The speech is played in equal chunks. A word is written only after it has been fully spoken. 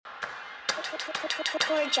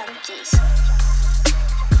Tour Junkies.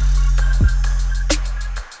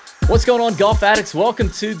 What's going on, golf addicts? Welcome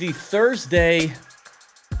to the Thursday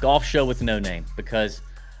golf show with no name, because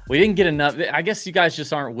we didn't get enough. I guess you guys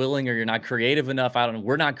just aren't willing, or you're not creative enough. I don't know.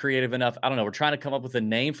 We're not creative enough. I don't know. We're trying to come up with a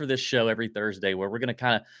name for this show every Thursday where we're going to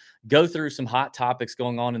kind of go through some hot topics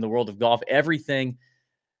going on in the world of golf, everything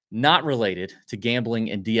not related to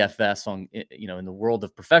gambling and DFS in the world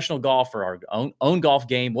of professional golf or our own golf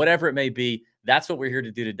game, whatever it may be. That's what we're here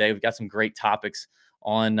to do today. We've got some great topics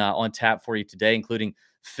on tap for you today, including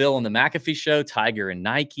Phil and the McAfee show, Tiger and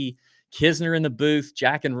Nike, Kisner in the booth,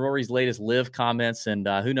 Jack and Rory's latest LIV comments, and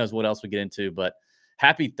who knows what else we get into. But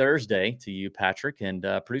happy Thursday to you, Patrick, and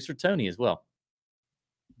producer Tony as well.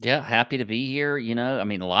 Yeah, happy to be here.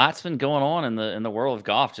 A lot's been going on in the world of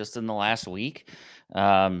golf just in the last week.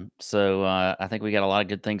 So I think we got a lot of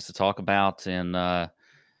good things to talk about, and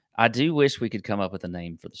I do wish we could come up with a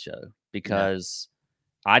name for the show, because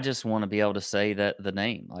I just want to be able to say that the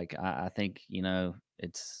name. Like I think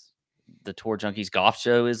it's the Tour Junkies Golf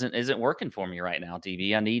Show isn't working for me right now,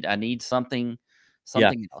 DB. I need something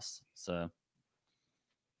else. So,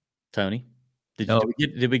 Tony,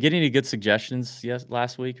 did we get any good suggestions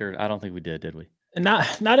last week, or I don't think we did we?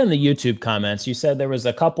 Not in the YouTube comments. You said there was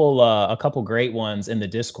a couple great ones in the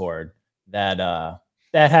Discord that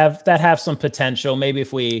have some potential. Maybe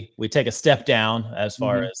if we take a step down as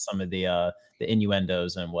far as some of the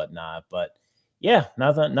innuendos and whatnot. But yeah,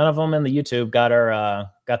 none of them in the YouTube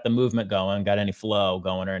got the movement going, got any flow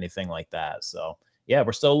going or anything like that. So yeah,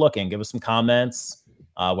 we're still looking. Give us some comments,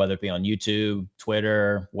 whether it be on YouTube,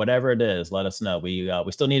 Twitter, whatever it is. Let us know. We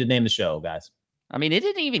still need to name the show, guys. I mean, it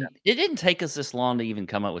didn't take us this long to even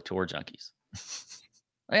come up with Tour Junkies.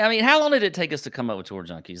 I mean, how long did it take us to come up with Tour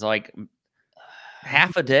Junkies? Like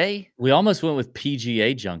half a day? We almost went with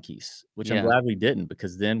PGA Junkies, which I'm glad we didn't,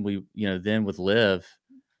 because then then with LIV,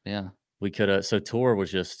 we could have. So Tour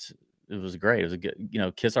was it was great. It was a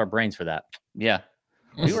good, kiss our brains for that. Yeah,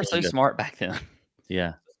 we were so smart back then.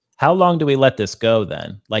 Yeah. How long do we let this go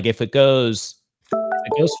then? Like if it goes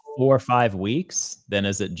 4 or 5 weeks, then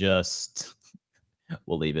is it just?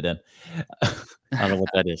 We'll leave it in. I don't know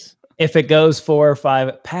what that is. If it goes 4 or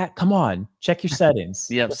 5, Pat, come on, check your settings.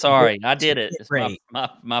 Yeah, sorry, I did it. It's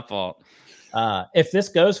my fault. If this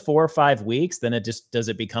goes 4 or 5 weeks, then does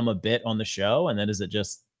it become a bit on the show, and then is it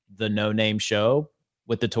just the no-name show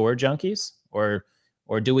with the Tour Junkies, or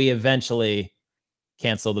do we eventually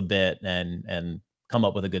cancel the bit and come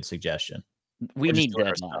up with a good suggestion? We need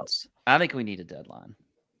deadlines. I think we need a deadline.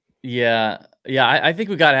 Yeah. I think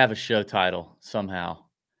we got to have a show title somehow.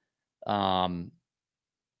 I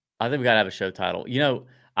think we got to have a show title.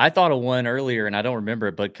 I thought of one earlier and I don't remember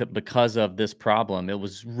it, but because of this problem, it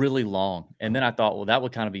was really long. And then I thought, well, that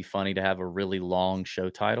would kind of be funny to have a really long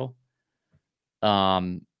show title.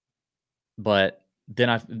 But then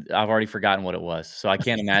I've already forgotten what it was. So I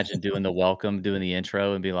can't imagine doing the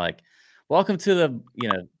intro and be like, welcome to the,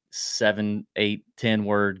 7, 8, 10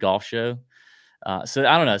 word golf show. So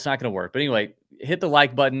I don't know. It's not going to work. But anyway, hit the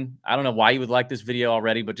like button. I don't know why you would like this video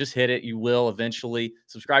already, but just hit it. You will eventually.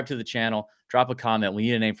 Subscribe to the channel. Drop a comment. We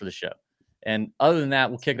need a name for the show. And other than that,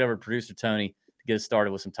 we'll kick it over to producer Tony to get us started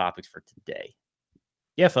with some topics for today.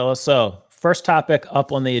 Yeah, fellas. So first topic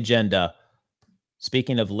up on the agenda.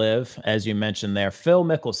 Speaking of LIV, as you mentioned there, Phil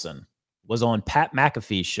Mickelson was on Pat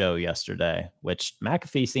McAfee's show yesterday, which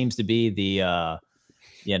McAfee seems to be the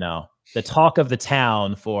talk of the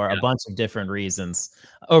town for a bunch of different reasons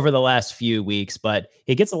over the last few weeks, but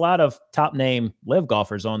he gets a lot of top name LIV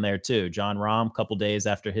golfers on there too. John Rahm, a couple days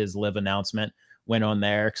after his LIV announcement, went on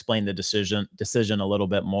there, explained the decision a little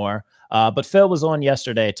bit more. But Phil was on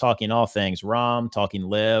yesterday talking all things Rahm, talking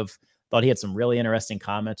LIV. Thought he had some really interesting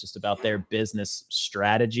comments just about their business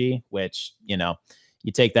strategy, which,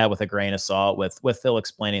 you take that with a grain of salt with Phil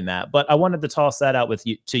explaining that. But I wanted to toss that out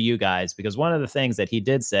to you guys, because one of the things that he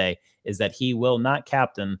did say is that he will not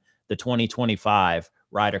captain the 2025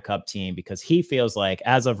 Ryder Cup team, because he feels like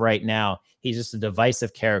as of right now, he's just a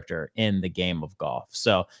divisive character in the game of golf.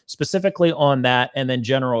 So specifically on that, and then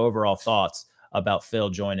general overall thoughts about Phil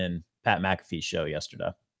joining Pat McAfee's show yesterday.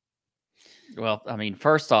 Well, I mean,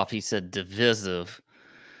 first off, he said divisive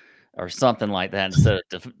or something like that instead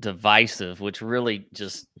of divisive, which really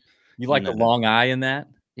just... You like the long eye in that?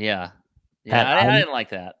 Yeah. I didn't like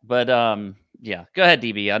that. But yeah, go ahead,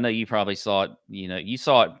 DB. I know you probably saw it. You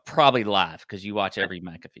saw it probably live because you watch every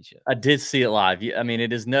McAfee show. I did see it live. I mean,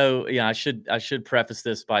 it is I should preface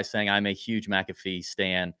this by saying I'm a huge McAfee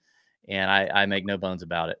stan, and I make no bones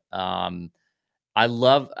about it. I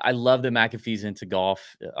love that McAfee's into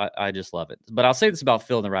golf. I just love it. But I'll say this about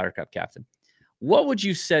Phil and the Ryder Cup captain. what would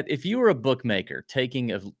you set if you were a bookmaker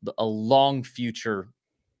taking a long future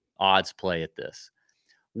odds play at this?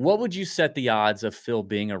 What would you set the odds of Phil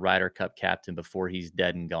being a Ryder Cup captain before he's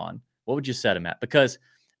dead and gone? What would you set him at? Because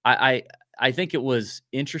I think it was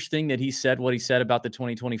interesting that he said what he said about the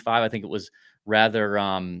 2025. I think it was rather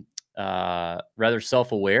rather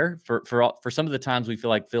self-aware for some of the times we feel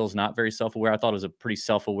like Phil's not very self-aware. I thought it was a pretty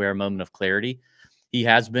self-aware moment of clarity. He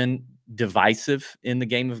has been divisive in the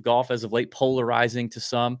game of golf as of late, polarizing to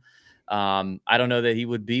some. I don't know that he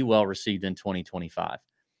would be well received in 2025.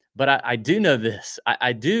 But I do know this.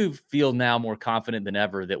 I do feel now more confident than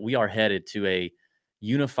ever that we are headed to a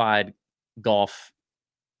unified golf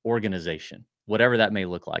organization, whatever that may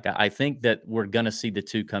look like. I think that we're going to see the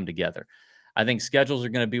two come together. I think schedules are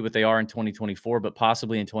going to be what they are in 2024, but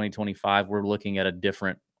possibly in 2025, we're looking at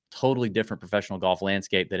a totally different professional golf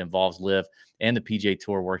landscape that involves LIV and the PGA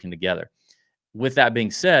Tour working together. With that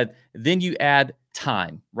being said, then you add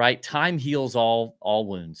time, right? Time heals all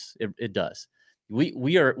wounds. It does.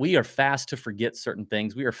 We are fast to forget certain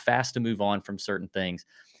things. We are fast to move on from certain things.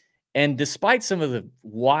 And despite some of the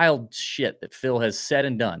wild shit that Phil has said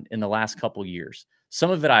and done in the last couple years,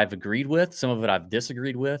 some of it I've agreed with, some of it I've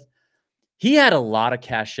disagreed with. He had a lot of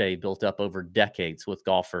cachet built up over decades with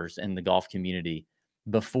golfers and the golf community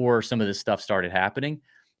before some of this stuff started happening.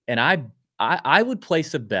 And I would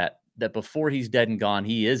place a bet that before he's dead and gone,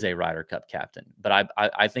 he is a Ryder Cup captain. But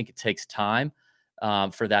I think it takes time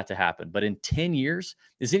for that to happen. But in 10 years,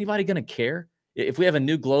 is anybody going to care? If we have a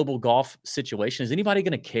new global golf situation, is anybody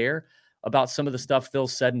going to care about some of the stuff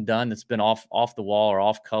Phil's said and done that's been off the wall or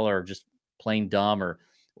off color or just plain dumb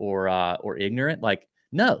or ignorant? Like,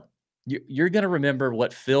 no, you're going to remember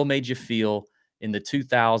what Phil made you feel in the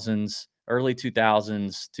 2000s, early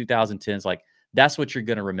 2000s, 2010s. Like, that's what you're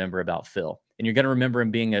going to remember about Phil. And you're going to remember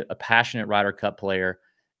him being a passionate Ryder Cup player.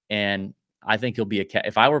 And I think he'll be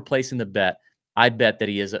if I were placing the bet, I'd bet that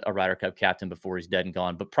he is a Ryder Cup captain before he's dead and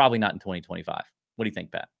gone, but probably not in 2025. What do you think,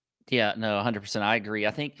 Pat? Yeah, no, 100%. I agree.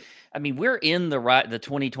 I mean, we're in the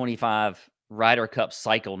 2025 Ryder Cup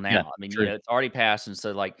cycle now. Yeah, I mean, true. it's already passed. And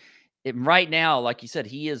so, right now, like you said,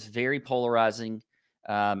 he is very polarizing.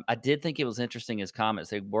 I did think it was interesting his comments.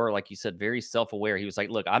 They were, like you said, very self-aware. He was like,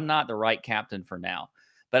 look, I'm not the right captain for now.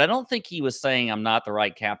 But I don't think he was saying I'm not the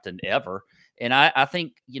right captain ever. And I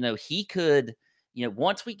think, he could,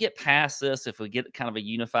 once we get past this, if we get kind of a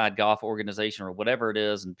unified golf organization or whatever it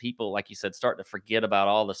is, and people, like you said, start to forget about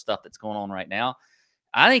all the stuff that's going on right now,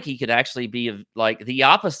 I think he could actually be like the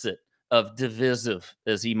opposite of divisive,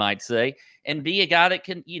 as he might say, and be a guy that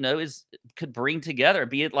can, could bring together,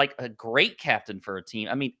 be like a great captain for a team.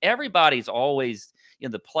 I mean, everybody's always,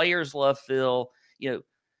 the players love Phil,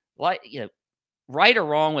 right or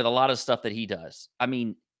wrong with a lot of stuff that he does. I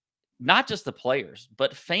mean, not just the players,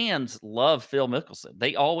 but fans love Phil Mickelson.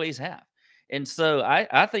 They always have. And so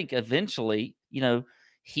I think eventually,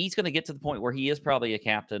 he's going to get to the point where he is probably a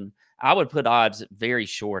captain. I would put odds very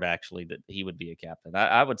short, actually, that he would be a captain.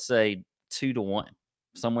 I would say 2-1,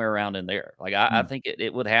 somewhere around in there. Like, I think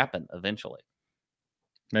it would happen eventually.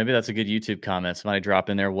 Maybe that's a good YouTube comment. Somebody drop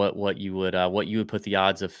in there what you would put the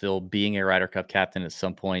odds of Phil being a Ryder Cup captain at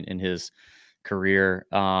some point in his career.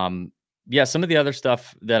 Yeah, some of the other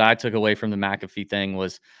stuff that I took away from the McAfee thing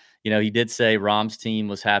was, he did say Rahm's team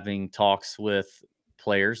was having talks with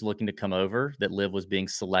players looking to come over, that LIV was being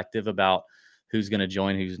selective about who's going to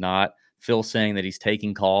join, who's not. Phil saying that he's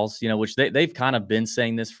taking calls, which they've kind of been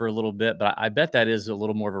saying this for a little bit, but I bet that is a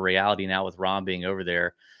little more of a reality now with Rahm being over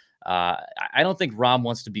there. I don't think Rahm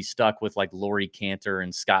wants to be stuck with like Rory Cantor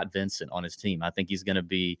and Scott Vincent on his team. I think he's going to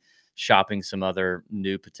be shopping some other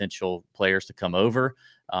new potential players to come over,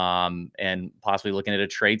 and possibly looking at a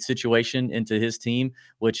trade situation into his team,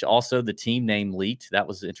 which also the team name leaked. That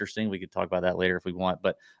was interesting. We could talk about that later if we want.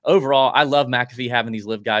 But overall, I love McAfee having these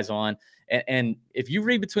LIV guys on. And if you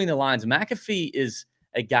read between the lines, McAfee is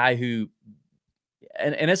a guy who,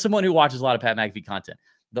 and as someone who watches a lot of Pat McAfee content,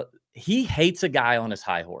 he hates a guy on his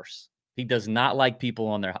high horse. He does not like people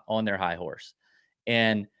on their high horse.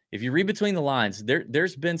 And if you read between the lines,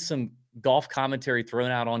 there's been some golf commentary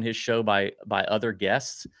thrown out on his show by other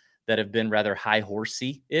guests that have been rather high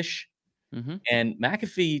horsey-ish. Mm-hmm. And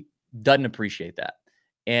McAfee doesn't appreciate that.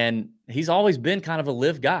 And he's always been kind of a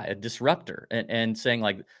LIV guy, a disruptor, and saying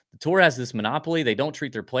like the tour has this monopoly. They don't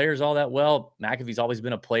treat their players all that well. McAfee's always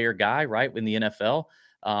been a player guy, right? In the NFL,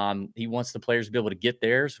 he wants the players to be able to get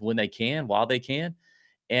theirs when they can, while they can.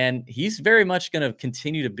 And he's very much going to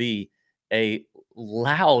continue to be a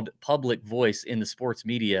loud public voice in the sports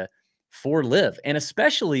media for LIV, and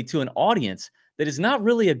especially to an audience that is not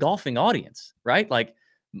really a golfing audience, right? Like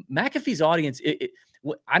McAfee's audience,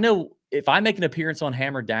 I know if I make an appearance on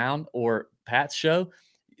Hammer Down or Pat's show,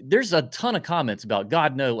 there's a ton of comments about,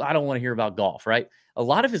 God, no, I don't want to hear about golf, right? A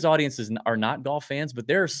lot of his audiences are not golf fans, but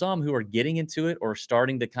there are some who are getting into it or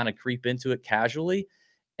starting to kind of creep into it casually.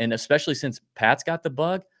 And especially since Pat's got the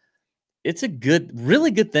bug, it's a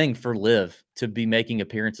really good thing for Liv to be making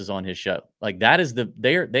appearances on his show. Like that is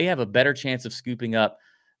they have a better chance of scooping up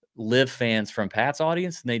Liv fans from Pat's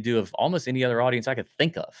audience than they do of almost any other audience I could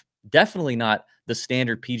think of. Definitely not the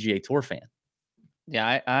standard PGA Tour fan.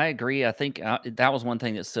 Yeah, I agree. I think that was one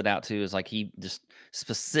thing that stood out too, is like he just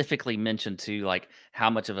specifically mentioned to like how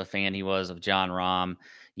much of a fan he was of John Rahm.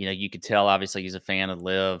 You know, you could tell obviously he's a fan of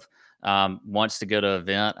Liv. Wants to go to an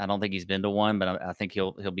event. I don't think he's been to one, but I think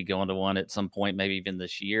he'll be going to one at some point, maybe even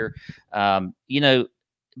this year. You know,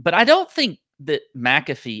 but I don't think that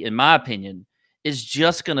McAfee, in my opinion, is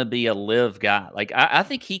just going to be a Liv guy. Like I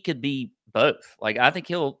think he could be both. Like I think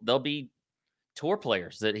there'll be tour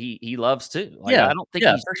players that he loves too. Like Yeah, I don't think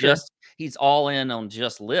yeah, for sure. he's all in on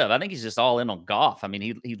just Live. I think he's just all in on golf. I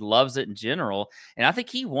mean, he loves it in general, and I think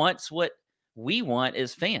he wants what we want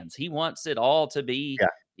as fans. He wants it all to be,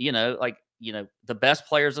 Yeah. like the best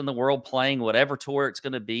players in the world playing whatever tour it's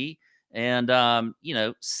going to be, and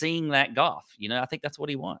seeing that golf. I think that's what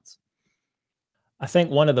he wants. I think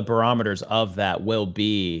one of the barometers of that will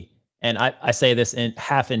be, and I say this in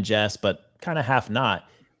half in jest, but kind of half not.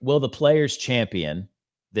 Will the Players Champion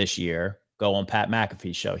this year go on Pat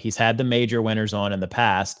McAfee's show? He's had the major winners on in the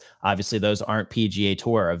past. Obviously, those aren't PGA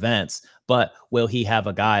Tour events, but will he have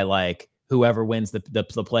a guy like whoever wins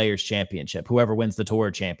the Players Championship, whoever wins the Tour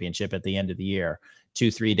Championship at the end of the year,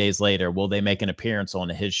 2-3 days later, will they make an appearance on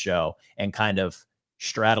his show and kind of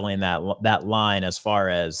straddling that line as far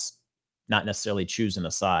as not necessarily choosing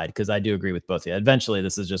a side? Because I do agree with both of you. Eventually,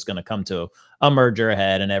 this is just going to come to a merger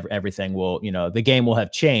ahead, and everything will, the game will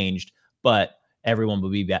have changed, but everyone will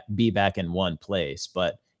be back in one place.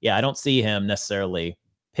 But yeah, I don't see him necessarily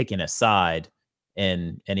picking a side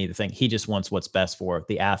in any of the thing. He just wants what's best for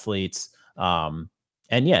the athletes, and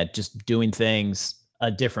yeah, just doing things a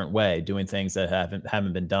different way, doing things that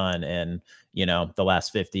haven't been done in the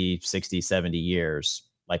last 50, 60, 70 years,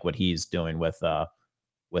 like what he's doing with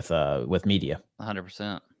media.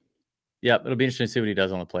 100%. Yep, it'll be interesting to see what he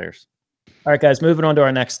does on the Players. All right, guys, moving on to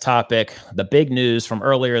our next topic. The big news from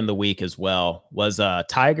earlier in the week as well was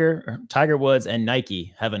Tiger Woods and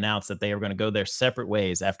Nike have announced that they are going to go their separate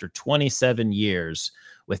ways after 27 years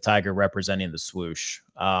with Tiger representing the swoosh.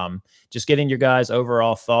 Just getting your guys'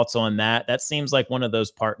 overall thoughts on that. That seems like one of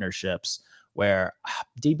those partnerships where,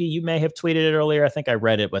 DB, you may have tweeted it earlier. I think I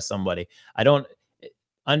read it with somebody.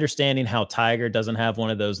 Understanding how Tiger doesn't have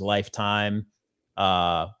one of those lifetime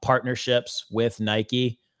partnerships with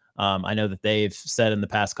Nike. I know that they've said in the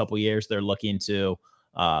past couple of years they're looking to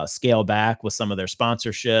scale back with some of their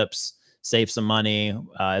sponsorships, save some money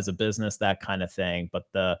as a business, that kind of thing. But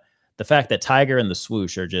the fact that Tiger and the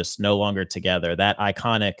swoosh are just no longer together, that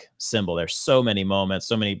iconic symbol, there's so many moments,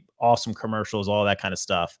 so many awesome commercials, all that kind of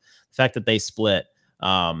stuff. The fact that they split,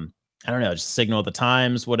 I don't know, just signal the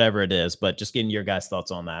times, whatever it is, but just getting your guys'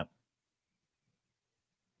 thoughts on that.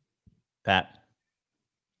 Pat.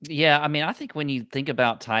 Yeah, I mean, I think when you think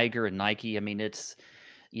about Tiger and Nike, I mean, it's,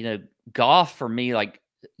 golf for me, like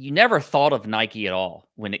you never thought of Nike at all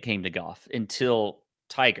when it came to golf until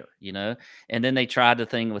Tiger, and then they tried the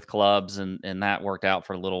thing with clubs and that worked out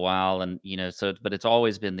for a little while. And, but it's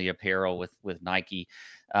always been the apparel with Nike.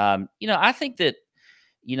 I think that,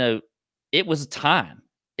 it was time.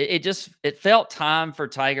 It felt time for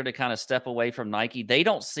Tiger to kind of step away from Nike. They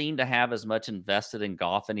don't seem to have as much invested in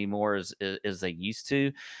golf anymore as they used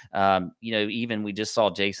to. Even we just saw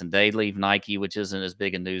Jason Day leave Nike, which isn't as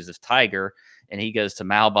big a news as Tiger, and he goes to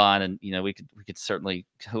Malbon, and we could certainly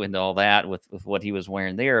go into all that with what he was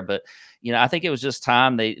wearing there. But I think it was just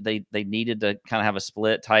time. They needed to kind of have a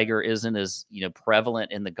split. Tiger isn't as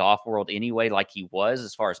prevalent in the golf world anyway, like he was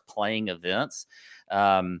as far as playing events.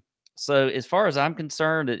 So as far as I'm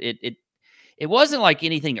concerned, it wasn't like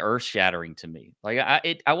anything earth shattering to me. Like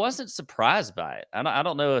I wasn't surprised by it. I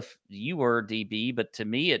don't know if you were, DB, but to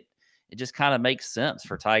me it just kind of makes sense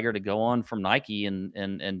for Tiger to go on from Nike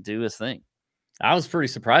and do his thing. I was pretty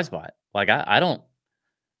surprised by it. Like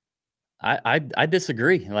I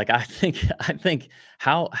disagree. Like I think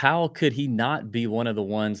how could he not be one of the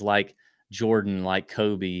ones like Jordan, like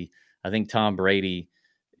Kobe, I think Tom Brady,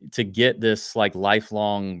 to get this like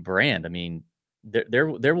lifelong brand? I mean, there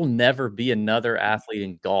will never be another athlete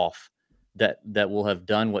in golf that will have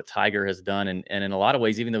done what Tiger has done, and in a lot of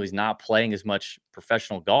ways, even though he's not playing as much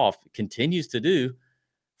professional golf, continues to do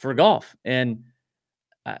for golf. And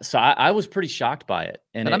So I was pretty shocked by it.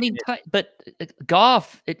 And But I mean,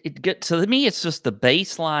 golf, it gets, so to me, it's just the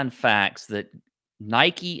baseline facts that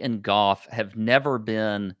Nike and golf have never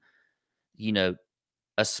been, you know,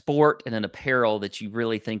 a sport and an apparel that you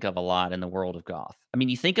really think of a lot in the world of golf. I mean,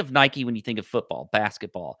 you think of Nike when you think of football,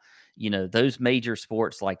 basketball, those major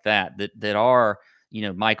sports like that are,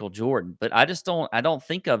 Michael Jordan. But I don't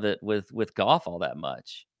think of it with golf all that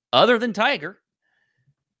much, other than Tiger.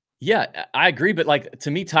 Yeah, I agree. But like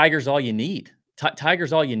to me, Tiger's all you need.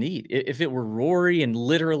 Tiger's all you need. If it were Rory and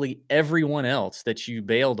literally everyone else that you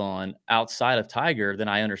bailed on outside of Tiger, then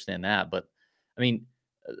I understand that. But I mean,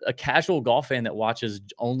 a casual golf fan that watches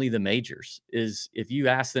only the majors is, if you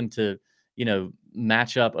ask them to,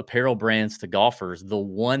 match up apparel brands to golfers, the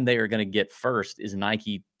one they are going to get first is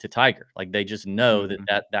Nike to Tiger. Like they just know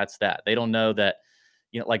that's that. They don't know that,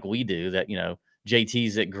 like we do, that,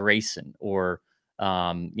 JT's at Grayson or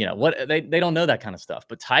what they don't know that kind of stuff.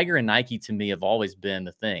 But Tiger and Nike to me have always been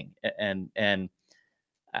the thing. And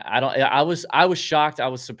I was shocked. I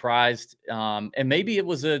was surprised. And maybe it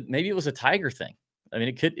was a Tiger thing. I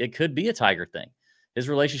mean, it could be a Tiger thing. His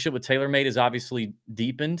relationship with TaylorMade has obviously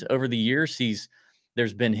deepened over the years.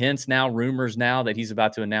 There's been hints now, rumors now that he's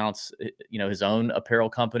about to announce, his own apparel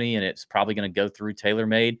company, and it's probably going to go through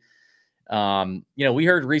TaylorMade. We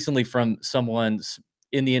heard recently from someone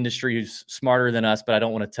in the industry who's smarter than us, but I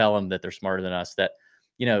don't want to tell them that they're smarter than us, that,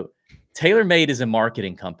 TaylorMade is a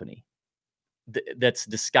marketing company that's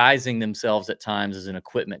disguising themselves at times as an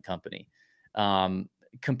equipment company,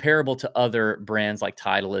 comparable to other brands like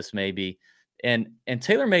Titleist maybe. And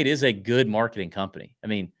TaylorMade is a good marketing company. I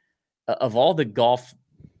mean, of all the golf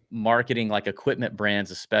marketing, like equipment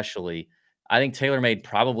brands especially, I think TaylorMade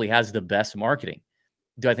probably has the best marketing.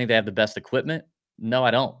 Do I think they have the best equipment? No,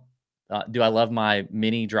 I don't. Do I love my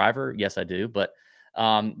mini driver? Yes, I do. But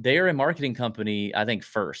they are a marketing company, I think,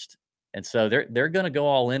 first. And so they're going to go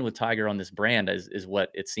all in with Tiger on this brand, is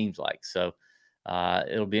what it seems like. So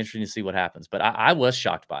it'll be interesting to see what happens. But I was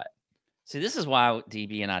shocked by it. See, this is why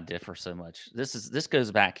DB and I differ so much. This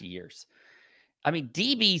goes back years. I mean,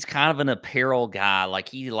 DB's kind of an apparel guy. Like,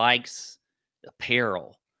 he likes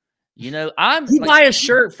apparel. You buy a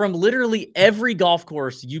shirt from literally every golf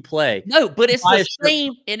course you play. No, but it's the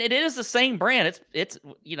same, and it is the same brand. It's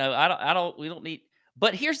we don't need.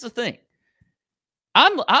 But here's the thing.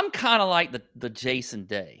 I'm kind of like the Jason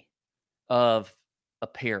Day of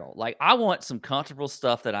apparel. Like, I want some comfortable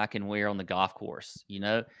stuff that I can wear on the golf course.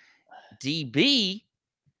 DB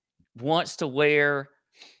wants to wear,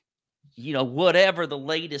 whatever the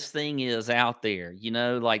latest thing is out there,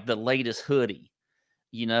 like the latest hoodie,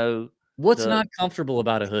 What's not comfortable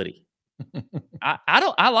about a hoodie?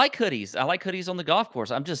 I like hoodies. I like hoodies on the golf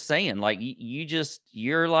course. I'm just saying, like,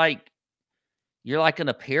 you're like an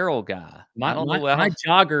apparel guy. My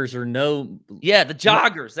joggers are the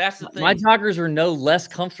joggers. That's the thing. My joggers are no less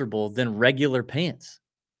comfortable than regular pants.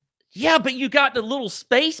 Yeah, but you got the little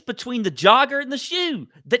space between the jogger and the shoe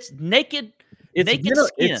that's naked. Naked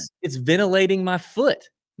skin. It's ventilating my foot,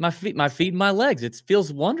 my feet, and my legs. It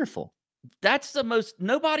feels wonderful. That's the most.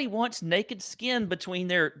 Nobody wants naked skin between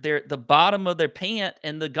the bottom of their pant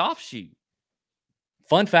and the golf shoe.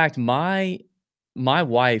 Fun fact: my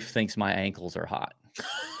wife thinks my ankles are hot.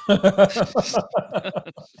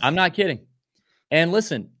 I'm not kidding. And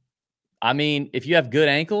listen, I mean, if you have good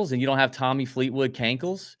ankles and you don't have Tommy Fleetwood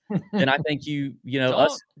cankles, then I think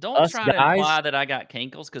don't try to imply that I got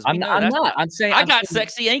cankles, because I'm not. I'm saying I got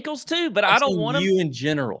sexy ankles too, but I don't want them. You in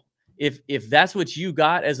general. If that's what you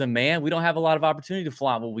got as a man, we don't have a lot of opportunity to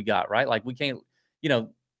flaunt what we got, right? Like, we can't,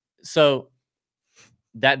 so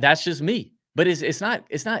that's just me. But it's not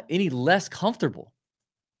any less comfortable.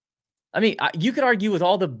 I mean, you could argue with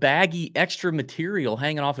all the baggy extra material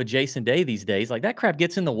hanging off of Jason Day these days, like that crap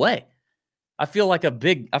gets in the way. I feel like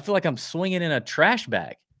I'm swinging in a trash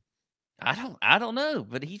bag. I don't know,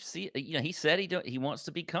 but he said he wants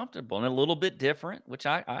to be comfortable and a little bit different, which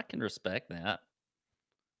I can respect that,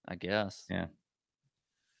 I guess. Yeah.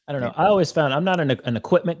 I don't know. I always found, I'm not an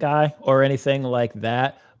equipment guy or anything like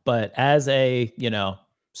that, but as a,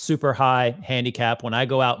 super high handicap, when I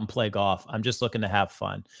go out and play golf, I'm just looking to have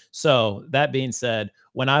fun. So that being said,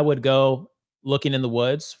 when I would go looking in the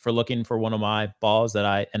woods looking for one of my balls that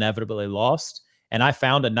I inevitably lost, and I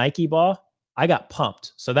found a Nike ball, I got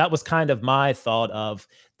pumped. So that was kind of my thought of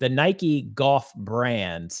the Nike golf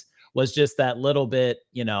brand was just that little bit,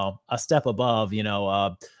 a step above,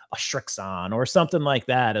 a Strixon or something like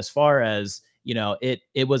that, as far as,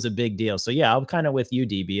 it was a big deal. So yeah, I'm kind of with you,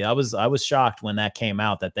 DB. I was shocked when that came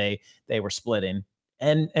out that they were splitting.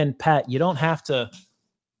 And Pat, you don't have to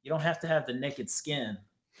have the naked skin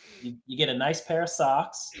You get a nice pair of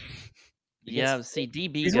socks. Yeah, see,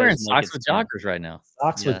 DB He's goes wearing naked socks with skin. joggers right now.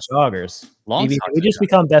 Socks Yeah. with joggers. Long DB, socks we with just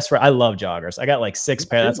become best friends. I love joggers. I got like 6 Me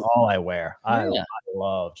pair. That's too. all I wear. I Yeah.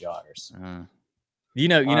 love joggers. You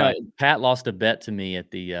know, All right. Pat lost a bet to me at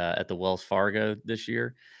the Wells Fargo this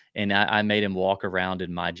year, and I made him walk around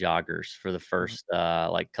in my joggers for the first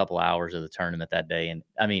like couple hours of the tournament that day. And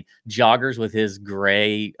I mean, joggers with his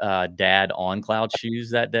gray dad on cloud shoes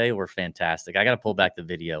that day were fantastic. I got to pull back the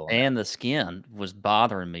video on that. And the skin was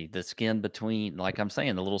bothering me. The skin between, like I'm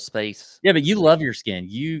saying, the little space. Yeah, but you love your skin.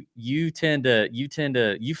 You tend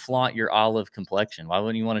to flaunt your olive complexion. Why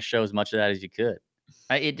wouldn't you want to show as much of that as you could?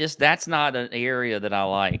 That's not an area that I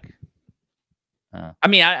like. I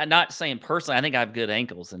mean, I'm not saying personally. I think I have good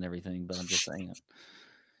ankles and everything, but I'm just saying.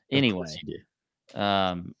 Anyway, You do.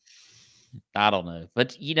 I don't know,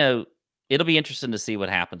 but it'll be interesting to see what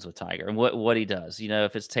happens with Tiger and what he does.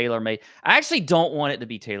 If it's tailor made. I actually don't want it to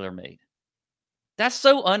be tailor made. That's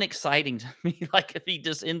so unexciting to me. Like if he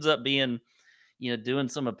just ends up being, doing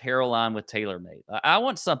some apparel line with tailor made. I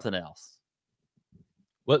want something else.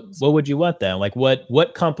 What would you want then? Like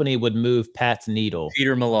what company would move Pat's needle?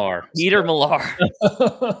 Peter Millar. Peter Millar.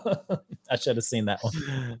 I should have seen that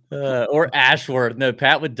one. Or Ashworth. No,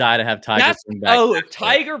 Pat would die to have Tiger bring back. Oh, if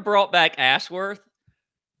Tiger brought back Ashworth,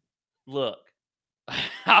 look,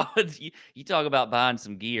 you talk about buying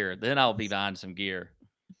some gear, then I'll be buying some gear.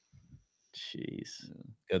 Jeez.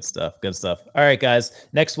 Good stuff. Good stuff. All right, guys.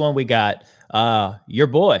 Next one we got your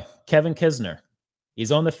boy, Kevin Kisner. He's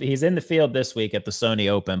in the field this week at the Sony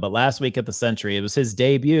Open, but last week at the Century, it was his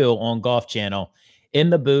debut on Golf Channel in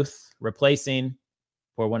the booth, replacing,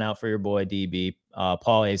 pour one out for your boy DB,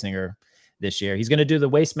 Paul Azinger this year. He's going to do the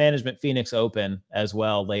Waste Management Phoenix Open as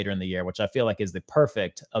well later in the year, which I feel like is the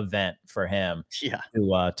perfect event for him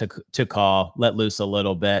to call, let loose a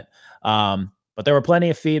little bit. But there's plenty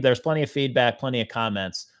of feedback, plenty of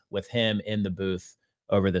comments with him in the booth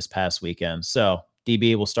over this past weekend. So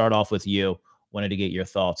DB, we'll start off with you. Wanted to get your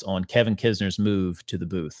thoughts on Kevin Kisner's move to the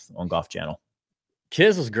booth on Golf Channel.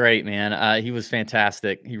 Kiz was great, man. He was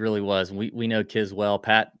fantastic. He really was. We know Kiz well.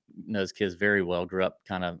 Pat knows Kiz very well. Grew up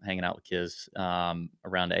kind of hanging out with Kiz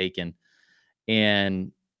around Aiken.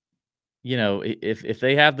 And, if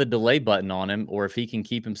they have the delay button on him, or if he can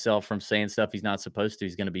keep himself from saying stuff he's not supposed to,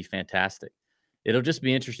 he's going to be fantastic. It'll just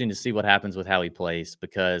be interesting to see what happens with how he plays,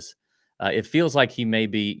 because it feels like he may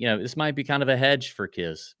be, this might be kind of a hedge for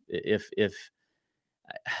Kiz. If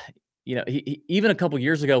he even a couple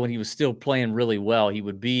years ago when he was still playing really well, he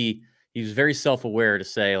was very self-aware to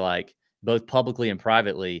say, like, both publicly and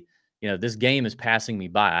privately, this game is passing me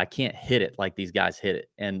by. I can't hit it like these guys hit it.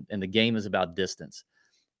 And the game is about distance.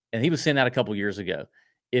 And he was saying that a couple years ago.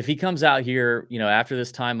 If he comes out here, after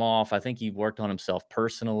this time off, I think he worked on himself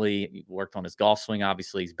personally. He worked on his golf swing.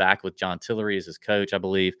 Obviously, he's back with John Tillery as his coach, I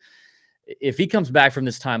believe. If he comes back from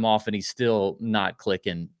this time off and he's still not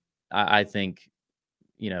clicking, I think,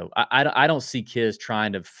 I don't see Kiz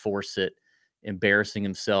trying to force it, embarrassing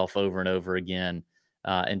himself over and over again,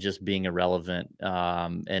 and just being irrelevant,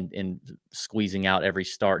 and squeezing out every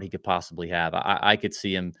start he could possibly have. I could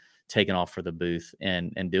see him taking off for the booth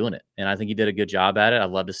and doing it. And I think he did a good job at it. I'd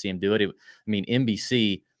love to see him do it.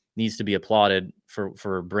 NBC needs to be applauded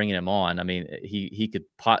for bringing him on. I mean, he could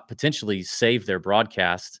potentially save their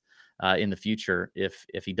broadcast in the future if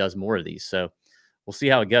he does more of these. So we'll see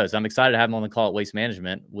how it goes. I'm excited to have him on the call at Waste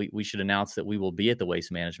Management. We should announce that we will be at the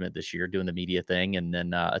Waste Management this year doing the media thing, and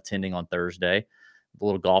then attending on Thursday, a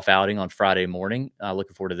little golf outing on Friday morning.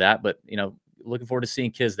 Looking forward to that. But, looking forward to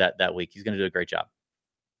seeing Kiz that week. He's going to do a great job.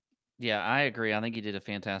 Yeah, I agree. I think he did a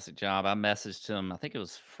fantastic job. I messaged him, I think it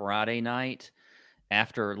was Friday night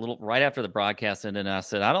right after the broadcast ended, and I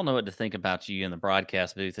said, I don't know what to think about you in the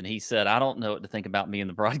broadcast booth. And he said, I don't know what to think about me in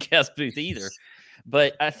the broadcast booth either.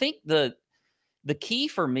 But I think the key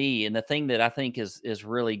for me, and the thing that I think is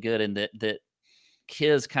really good, and that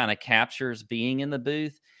Kiz kind of captures being in the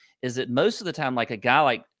booth, is that most of the time, like a guy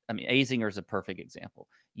like, Azinger is a perfect example.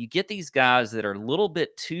 You get these guys that are a little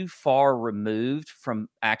bit too far removed from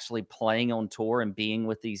actually playing on tour and being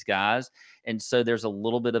with these guys. And so there's a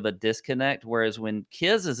little bit of a disconnect. Whereas when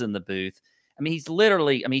Kiz is in the booth, he's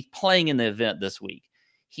literally, he's playing in the event this week.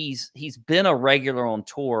 He's been a regular on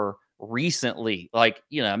tour recently. Like,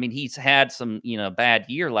 he's had some, bad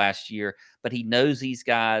year last year, but he knows these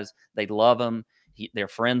guys. They love him. They're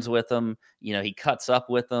friends with him. He cuts up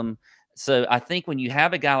with them. So I think when you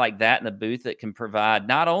have a guy like that in the booth that can provide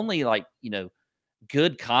not only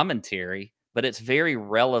good commentary, but it's very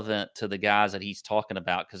relevant to the guys that he's talking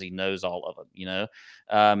about because he knows all of them,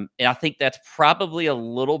 and I think that's probably a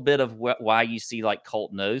little bit of why you see like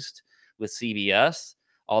Colt Knost with CBS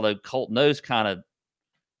Although Colt Nose kind of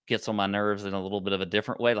gets on my nerves in a little bit of a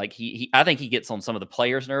different way. Like I think he gets on some of the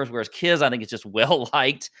players' nerves, whereas Kiz, I think, is just well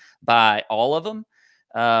liked by all of them.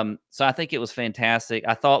 So I think it was fantastic.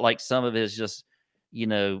 I thought like some of his just,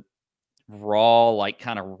 raw, like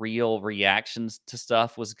kind of real reactions to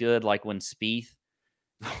stuff was good. Like when Spieth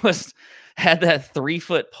had that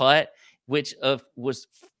 3-foot putt, which was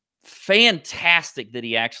fantastic that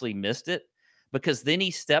he actually missed it, because then he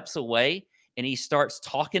steps away and he starts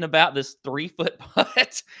talking about this 3-foot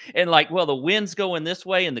putt and like, well, the wind's going this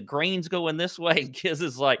way and the green's going this way. And Kiz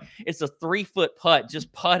is like, it's a 3-foot putt,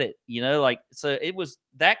 just putt it, like, so it was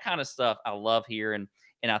that kind of stuff I love here. And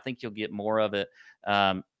I think you'll get more of it.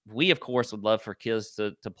 We of course would love for Kiz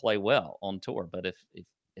to play well on tour, but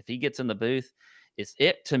if he gets in the booth,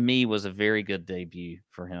 it to me was a very good debut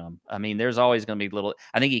for him. I mean, there's always going to be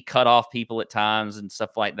I think he cut off people at times and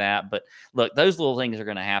stuff like that. But look, those little things are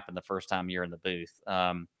going to happen the first time you're in the booth.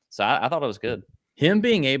 So I thought it was good. Him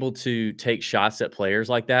being able to take shots at players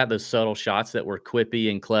like that, those subtle shots that were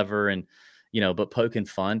quippy and clever and, but poking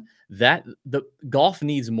fun, that the golf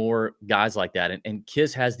needs more guys like that. And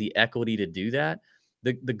Kiz has the equity to do that.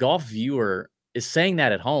 The golf viewer is saying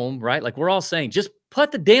that at home, right? Like we're all saying, just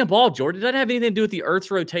putt the damn ball, Jordan. It doesn't have anything to do with the Earth's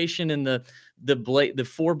rotation and the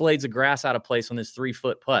 4 blades of grass out of place on this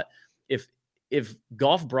 3-foot putt. If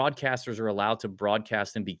golf broadcasters are allowed to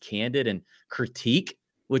broadcast and be candid and critique,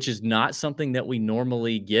 which is not something that we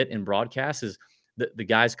normally get in broadcasts, is the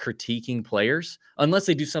guys critiquing players, unless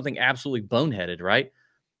they do something absolutely boneheaded, right?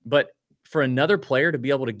 But for another player to be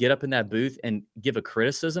able to get up in that booth and give a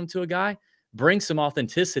criticism to a guy brings some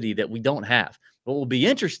authenticity that we don't have. What will be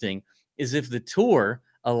interesting is if the tour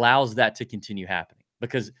allows that to continue happening,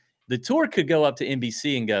 because the tour could go up to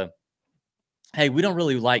NBC and go, hey, we don't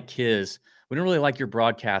really like Kiz. We don't really like your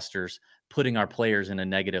broadcasters putting our players in a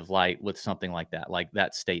negative light with something like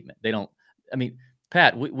that statement. They don't, I mean,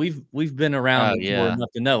 Pat, we've been around the tour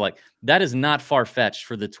enough to know, like, that is not far-fetched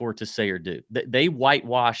for the tour to say or do. They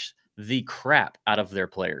whitewash the crap out of their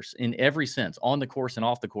players in every sense, on the course and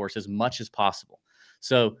off the course, as much as possible.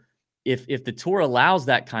 So if the tour allows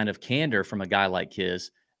that kind of candor from a guy like Kiz,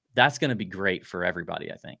 that's going to be great for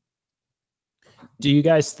everybody, I think. Do you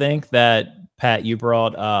guys think that, Pat, you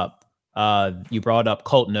brought up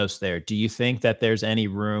Colt Knost there? Do you think that there's any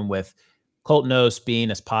room with Colt Knost being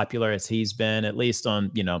as popular as he's been, at least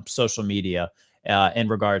on, social media, in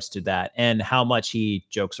regards to that, and how much he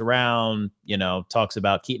jokes around, talks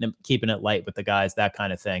about keeping it light with the guys, that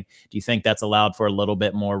kind of thing? Do you think that's allowed for a little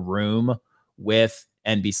bit more room with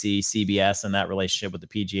NBC, CBS, and that relationship with the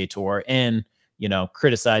PGA Tour, and,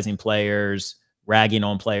 criticizing players, ragging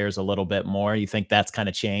on players a little bit more? You think that's kind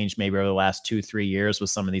of changed maybe over the last 2-3 years with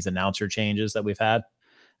some of these announcer changes that we've had?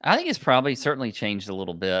 I think it's probably certainly changed a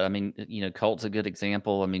little bit. I mean, Colt's a good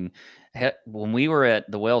example. I mean, when we were at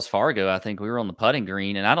the Wells Fargo, I think we were on the putting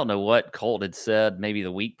green, and I don't know what Colt had said maybe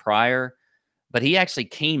the week prior, but he actually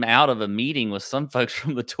came out of a meeting with some folks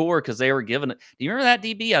from the tour because they were giving it. Do you remember that,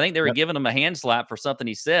 DB? I think they were giving him a hand slap for something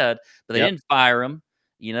he said, but they didn't fire him.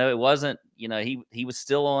 It wasn't, he was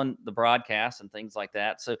still on the broadcast and things like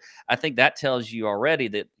that. So I think that tells you already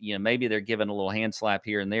that, maybe they're giving a little hand slap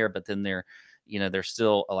here and there, but then they're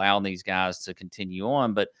still allowing these guys to continue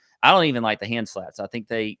on. But I don't even like the hand slaps. I think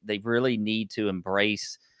they really need to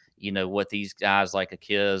embrace, what these guys like a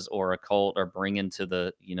Kiz or a Colt are bringing to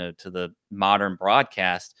the, to the modern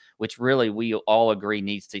broadcast, which really we all agree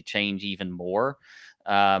needs to change even more.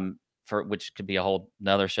 Which could be a whole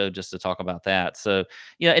nother show just to talk about that. So,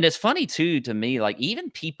 and it's funny too, to me, like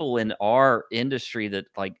even people in our industry that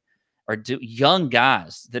like are young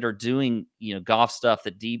guys that are doing, golf stuff,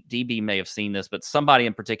 that DB may have seen this, but somebody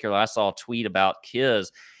in particular, I saw a tweet about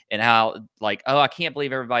Kiz and how like, oh, I can't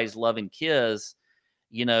believe everybody's loving Kiz.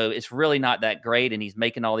 It's really not that great. And he's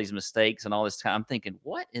making all these mistakes and all this time. I'm thinking,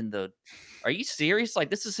 are you serious? Like,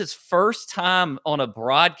 this is his first time on a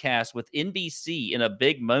broadcast with NBC in a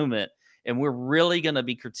big moment. And we're really going to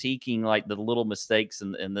be critiquing like the little mistakes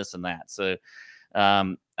and this and that. So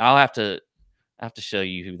I'll have to show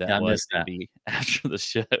you who that was to be after the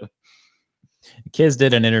show. Kiz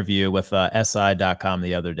did an interview with SI.com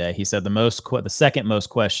the other day. He said the second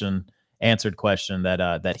most answered question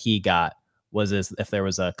that he got was if there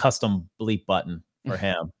was a custom bleep button for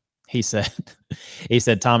him. He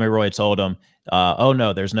said Tommy Roy told him, oh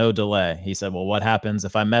no, there's no delay. He said, well, what happens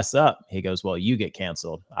if I mess up? He goes, well, you get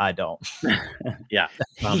canceled. I don't. Yeah.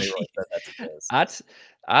 Tommy Roy said that's Kiz.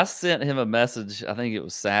 I sent him a message. I think it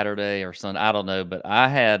was Saturday or Sunday. I don't know, but I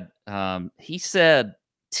had, he said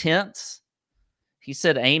tents. He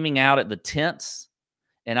said aiming out at the tents.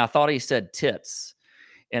 And I thought he said tits.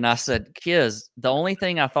 And I said, "Kiz, the only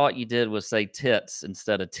thing I thought you did was say tits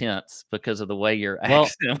instead of tents because of the way your Well,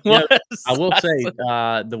 accent you know, was." I will say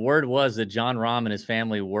said, the word was that John Rahm and his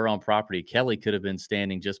family were on property. Kelly could have been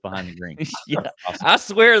standing just behind the green. yeah. Awesome. I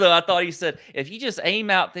swear though, I thought he said, "If you just aim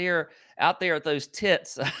out there at those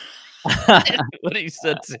tits." What he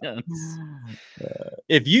said tents.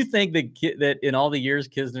 If you think that in all the years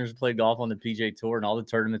Kisner's played golf on the PGA Tour and all the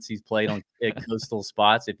tournaments he's played on at coastal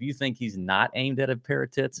spots, if you think he's not aimed at a pair of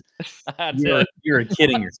tits, I did. you're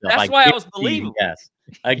kidding yourself. That's I why I was guarantee you, believable. yes.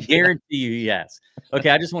 I Yeah. guarantee you, yes. Okay,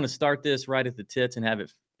 I just want to start this right at the tits and have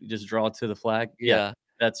it just draw it to the flag. Yeah.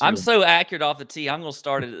 That's I'm your so accurate off the tee. I'm gonna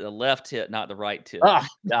start it at the left tit, not the right tit. oh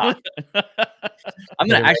God. I'm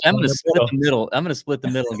Get it right gonna down the split middle. the middle. I'm gonna split the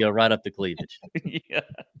middle and go right up the cleavage. Yeah.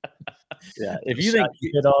 Yeah. If you Shot think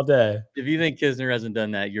you did all day. if you think Kisner hasn't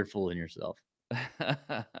done that, you're fooling yourself.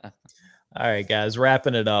 All right, guys,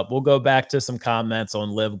 wrapping it up. We'll go back to some comments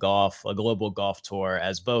on Live Golf, a global golf tour,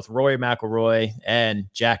 as both Rory McIlroy and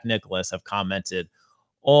Jack Nicklaus have commented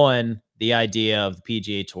on the idea of the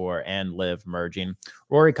PGA Tour and Live merging.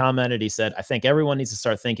 Rory commented, he said, "I think everyone needs to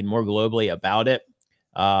start thinking more globally about it,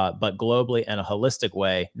 but globally in a holistic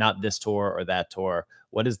way, not this tour or that tour.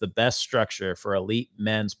 What is the best structure for elite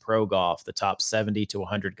men's pro golf, the top 70 to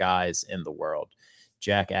 100 guys in the world?"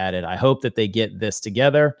 Jack added, "I hope that they get this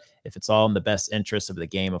together if it's all in the best interest of the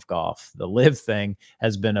game of golf. The Live thing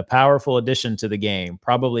has been a powerful addition to the game,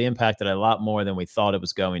 probably impacted a lot more than we thought it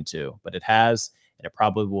was going to, but it has, and it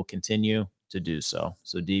probably will continue to do so."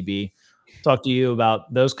 So DB, talk to you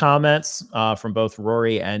about those comments from both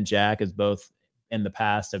Rory and Jack, as both in the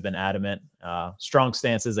past have been adamant, strong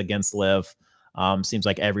stances against Live. Seems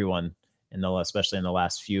like everyone especially in the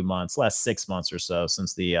last few months, last 6 months or so,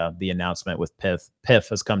 since the announcement with PIF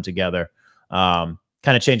has come together, kind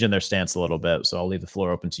of changing their stance a little bit. So I'll leave the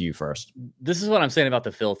floor open to you first. This is what I'm saying about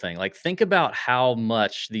the Phil thing. Like, think about how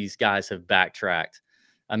much these guys have backtracked.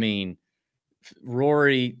 I mean,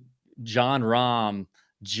 Rory, John Rahm,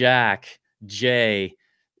 Jack, Jay,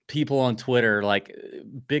 people on Twitter, like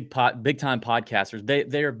big time podcasters,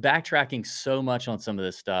 they are backtracking so much on some of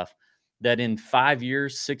this stuff that in 5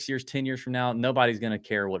 years, 6 years, 10 years from now, nobody's going to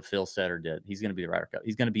care what Phil said or did. He's going to be the Ryder Cup.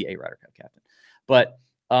 He's going to be a Ryder Cup captain. But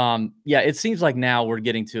yeah, it seems like now we're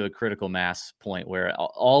getting to a critical mass point where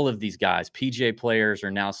all of these guys, PGA players,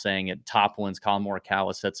 are now saying it. Top ones, Colin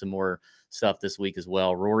Morikawa said some more stuff this week as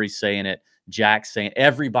well. Rory's saying it. Jack's saying,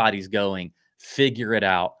 everybody's going, figure it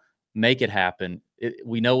out, make it happen.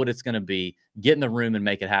 We know what it's going to be. Get in the room and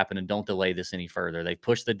make it happen, and don't delay this any further. They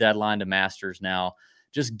pushed the deadline to Masters now.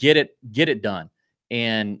 Just get it done.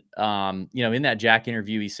 And, in that Jack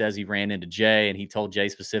interview, he says he ran into Jay and he told Jay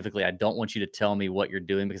specifically, "I don't want you to tell me what you're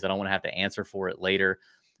doing because I don't want to have to answer for it later.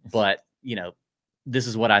 But, this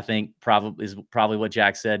is what I think probably what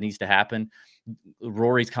Jack said needs to happen."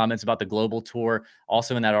 Rory's comments about the global tour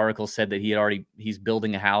also in that article said that he's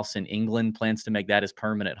building a house in England, plans to make that his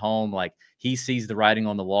permanent home. Like, he sees the writing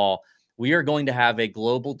on the wall. We are going to have a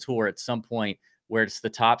global tour at some point where it's the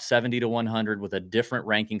top 70 to 100 with a different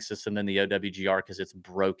ranking system than the OWGR because it's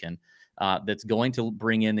broken. That's going to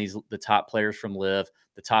bring in the top players from LIV,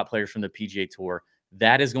 the top players from the PGA Tour.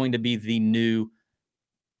 That is going to be the new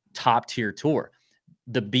top tier tour.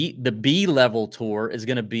 The B level tour is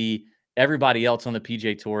going to be everybody else on the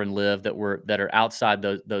PGA Tour and LIV that are outside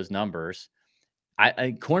those numbers.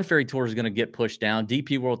 I Corn Ferry Tour is going to get pushed down.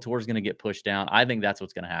 DP World Tour is going to get pushed down. I think that's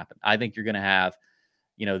what's going to happen. I think you're going to have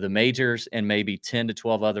the majors and maybe 10 to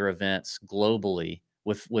 12 other events globally,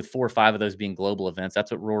 with 4 or 5 of those being global events.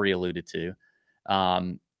 That's what Rory alluded to.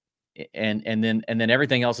 And then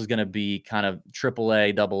everything else is going to be kind of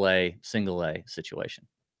AAA, AA, single A situation.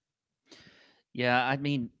 Yeah, I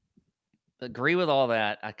mean, agree with all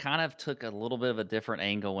that. I kind of took a little bit of a different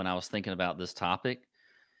angle when I was thinking about this topic.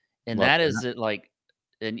 And Love that that. is that, like,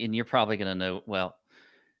 and you're probably going to know, well,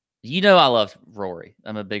 I love Rory.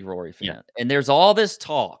 I'm a big Rory fan. Yeah. And there's all this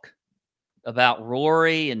talk about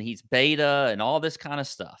Rory and he's beta and all this kind of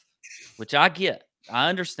stuff, which I get. I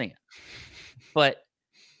understand. But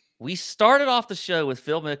we started off the show with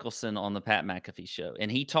Phil Mickelson on the Pat McAfee show,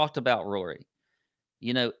 and he talked about Rory.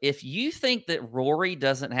 If you think that Rory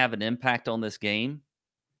doesn't have an impact on this game,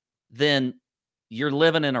 then you're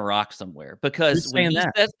living in a rock somewhere. Because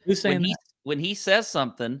when he says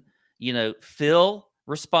something, Phil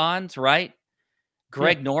responds, right?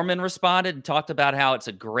 Greg Norman responded and talked about how it's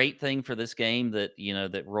a great thing for this game that,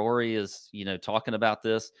 that Rory is, talking about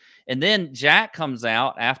this. And then Jack comes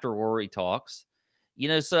out after Rory talks,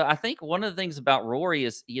 so I think one of the things about Rory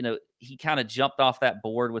is, he kind of jumped off that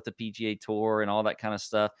board with the PGA Tour and all that kind of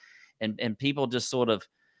stuff. And people just sort of,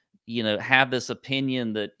 have this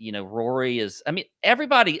opinion that, Rory is, I mean,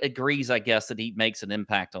 everybody agrees, I guess, that he makes an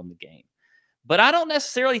impact on the game. But I don't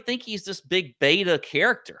necessarily think he's this big beta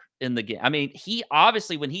character in the game. I mean, he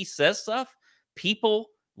obviously, when he says stuff, people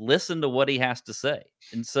listen to what he has to say.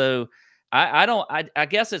 And so I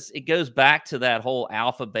guess it goes back to that whole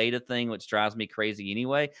alpha beta thing, which drives me crazy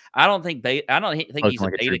anyway. I don't think he's Spoken a like a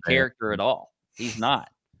true beta beta. character at all. He's not.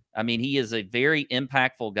 I mean, he is a very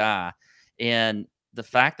impactful guy. And the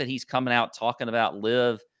fact that he's coming out talking about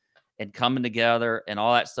LIV and coming together and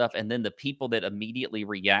all that stuff, and then the people that immediately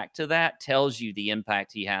react to that tells you the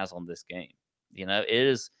impact he has on this game.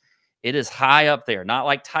 It is high up there, not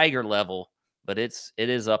like Tiger level, but it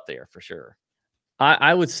is up there for sure.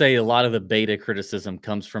 I would say a lot of the beta criticism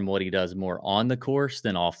comes from what he does more on the course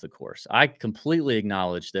than off the course. I completely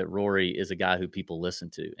acknowledge that Rory is a guy who people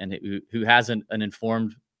listen to and who has an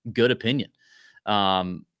informed, good opinion,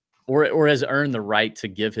 or has earned the right to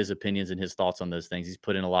give his opinions and his thoughts on those things. He's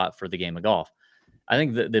put in a lot for the game of golf. I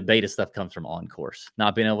think the beta stuff comes from on course,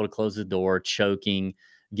 not being able to close the door, choking,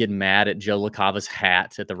 getting mad at Joe LaCava's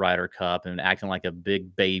hat at the Ryder Cup and acting like a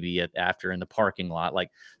big baby after in the parking lot. Like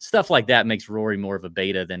stuff like that makes Rory more of a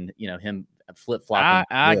beta than, him flip-flopping.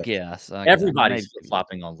 I guess. Everybody's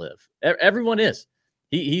flip-flopping on LIV. Everyone is.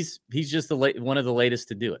 He's just one of the latest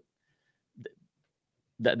to do it.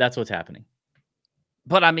 That's what's happening.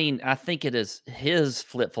 But I mean, I think his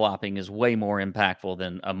flip-flopping is way more impactful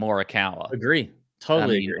than a Morikawa. Agree.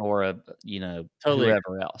 Totally agree. Or a, Totally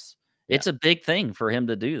whoever else. Yeah. It's a big thing for him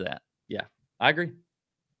to do that. Yeah, I agree.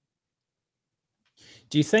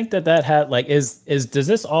 Do you think that had does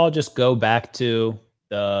this all just go back to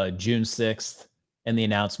the June 6th and the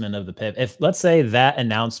announcement of the PIP? If let's say that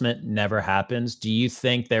announcement never happens, do you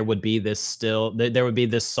think there would be this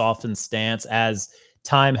softened stance as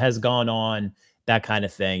time has gone on, that kind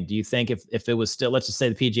of thing? Do you think if it was still, let's just say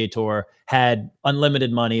the PGA Tour had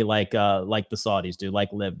unlimited money like the Saudis do, like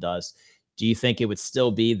LIV does, do you think it would still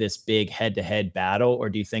be this big head-to-head battle, or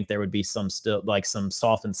do you think there would be some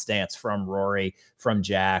softened stance from Rory, from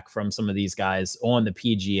Jack, from some of these guys on the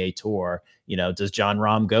PGA Tour? Does Jon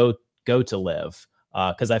Rahm go to LIV?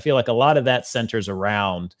 Because I feel like a lot of that centers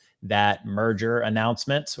around that merger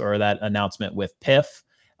announcement, or that announcement with PIF,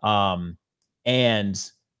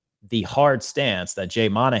 and the hard stance that Jay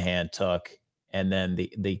Monahan took, and then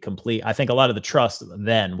the complete, I think a lot of the trust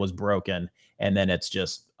then was broken, and then it's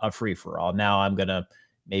just a free for all. Now I'm gonna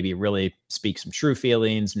maybe really speak some true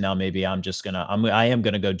feelings. Now maybe I am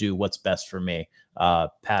gonna go do what's best for me.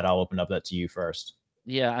 Pat, I'll open up that to you first.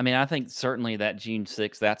 Yeah, I mean, I think certainly that June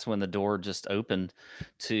 6th, that's when the door just opened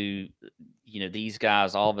to, these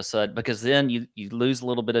guys all of a sudden, because then you lose a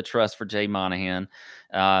little bit of trust for Jay Monahan.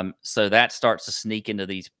 So that starts to sneak into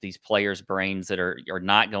these players' brains that are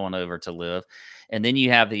not going over to LIV. And then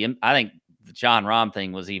you have I think the Jon Rahm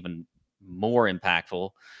thing was even more impactful,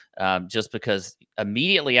 just because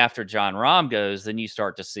immediately after Jon Rahm goes, then you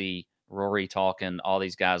start to see Rory talking, all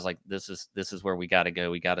these guys like, this is where we got to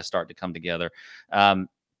go. We got to start to come together.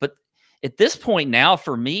 But at this point now,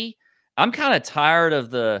 for me, I'm kind of tired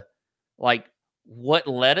of what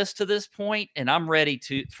led us to this point, and I'm ready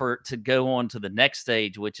to go on to the next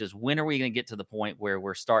stage, which is, when are we going to get to the point where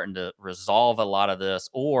we're starting to resolve a lot of this,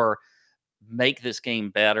 or make this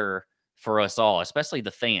game better for us all, especially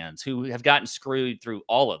the fans who have gotten screwed through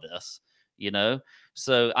all of this,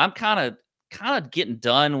 So I'm kind of getting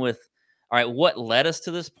done with, all right, what led us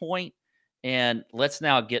to this point, and let's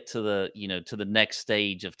now get to the next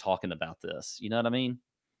stage of talking about this. You know what I mean?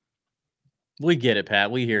 We get it,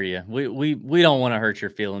 Pat. We hear you. We don't want to hurt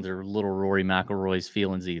your feelings or little Rory McIlroy's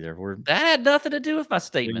feelings either. That had nothing to do with my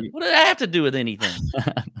statement. What did that have to do with anything?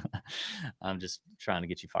 I'm just trying to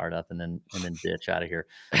get you fired up and then ditch out of here.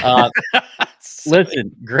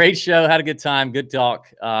 Listen, great show. Had a good time. Good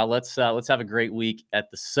talk. Let's have a great week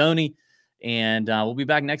at the Sony. And we'll be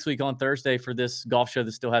back next week on Thursday for this golf show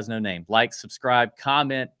that still has no name. Like, subscribe,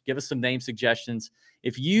 comment, give us some name suggestions.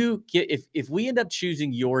 If we end up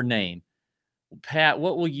choosing your name, Pat,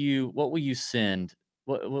 what will you send?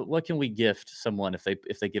 What can we gift someone if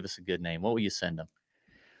they give us a good name? What will you send them?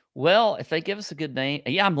 Well, if they give us a good name,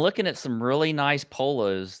 yeah, I'm looking at some really nice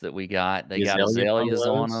polos that we got. They got azaleas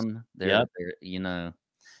on them. They're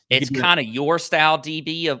it's kind of your style,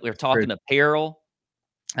 DB. We're talking apparel.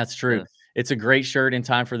 That's true. It's a great shirt in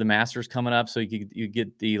time for the Masters coming up. So you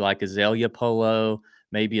get the azalea polo,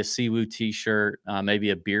 maybe a Siwoo t-shirt,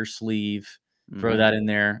 maybe a beer sleeve. Throw that in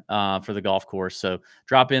there for the golf course. So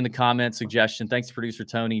drop in the comment suggestion. Thanks to producer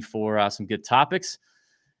Tony for some good topics.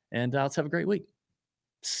 And let's have a great week.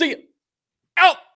 See you.